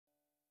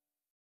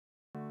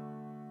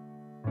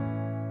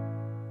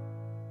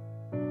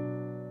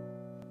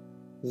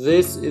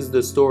This is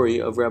the story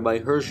of Rabbi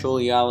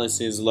Herschel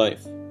Yolles'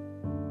 life.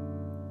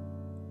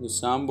 The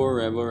Sambor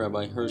Rebbe,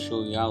 Rabbi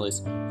Herschel Yolles,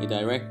 a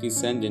direct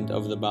descendant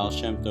of the Baal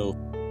Shem Tov,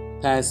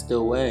 passed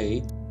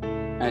away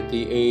at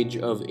the age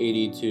of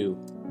 82.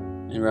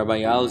 And Rabbi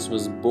Yolles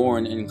was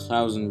born in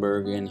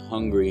Klausenberg in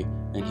Hungary,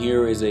 and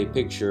here is a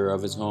picture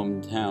of his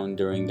hometown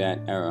during that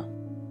era.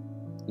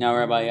 Now,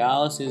 Rabbi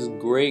Yolles'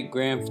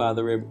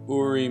 great-grandfather, Reb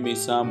Uri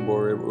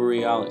Misambor, Reb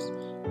Uri Yolles,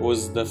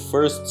 was the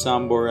first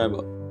Sambor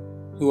Rebbe,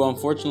 who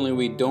unfortunately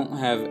we don't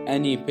have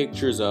any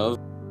pictures of,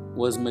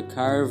 was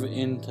mekarv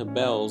into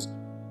bells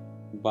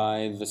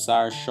by the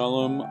Sar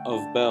Shalom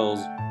of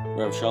bells,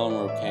 Rav Shalom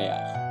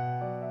Rokeach.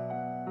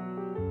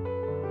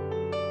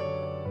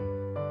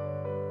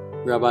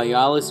 Rabbi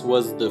Yolles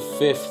was the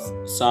fifth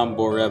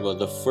Sambor Rebbe.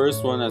 The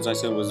first one, as I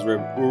said, was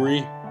Reb Uri.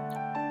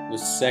 The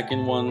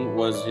second one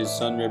was his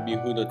son Reb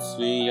Yehuda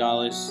Tzvi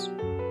Yolles.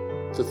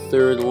 The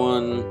third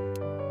one,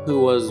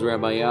 who was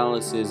Rabbi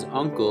Yolles'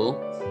 uncle,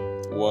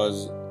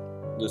 was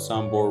the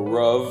Sambor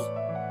Rav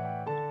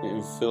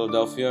in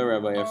Philadelphia,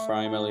 Rabbi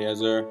Ephraim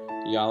Eliezer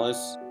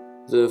Yolles.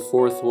 The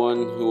fourth one,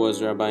 who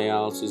was Rabbi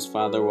Yolles'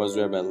 father, was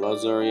Rabbi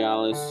Lazar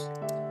Yolles.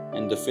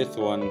 And the fifth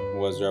one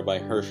was Rabbi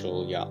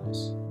Herschel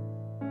Yolles.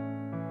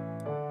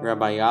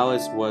 Rabbi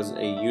Yolles was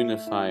a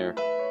unifier,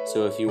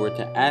 so if you were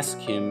to ask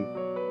him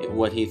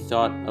what he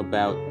thought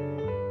about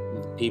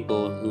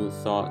people who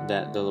thought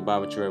that the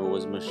Lubavitcher Rebbe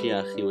was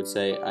Mashiach, he would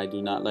say, I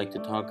do not like to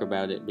talk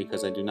about it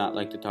because I do not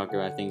like to talk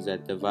about things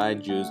that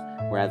divide Jews,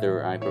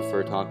 rather I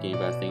prefer talking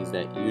about things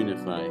that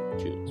unify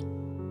Jews.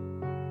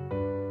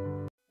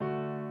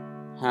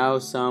 How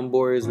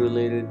Sambor is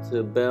related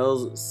to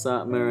Belz,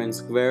 Satmar, and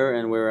Skver,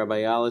 and where Rabbi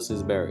Yolles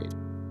is buried.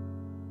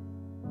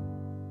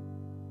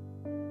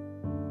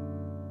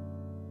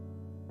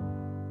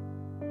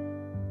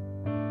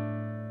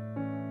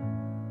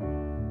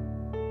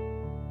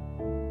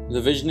 The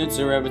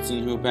Vishnitzer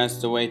Rebbitzin, who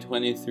passed away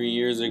 23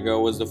 years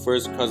ago, was the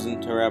first cousin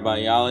to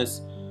Rabbi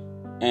Yolles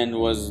and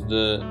was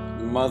the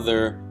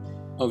mother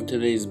of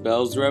today's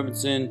Belz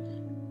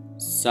Rebbitzin,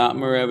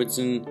 Satmar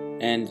Rebbitzin,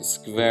 and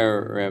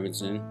Skver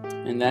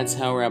Rebbitzin. And that's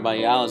how Rabbi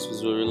Yolles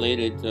was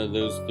related to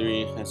those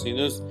three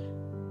Hasidus,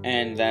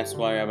 and that's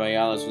why Rabbi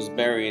Yolles was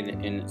buried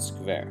in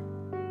Skver.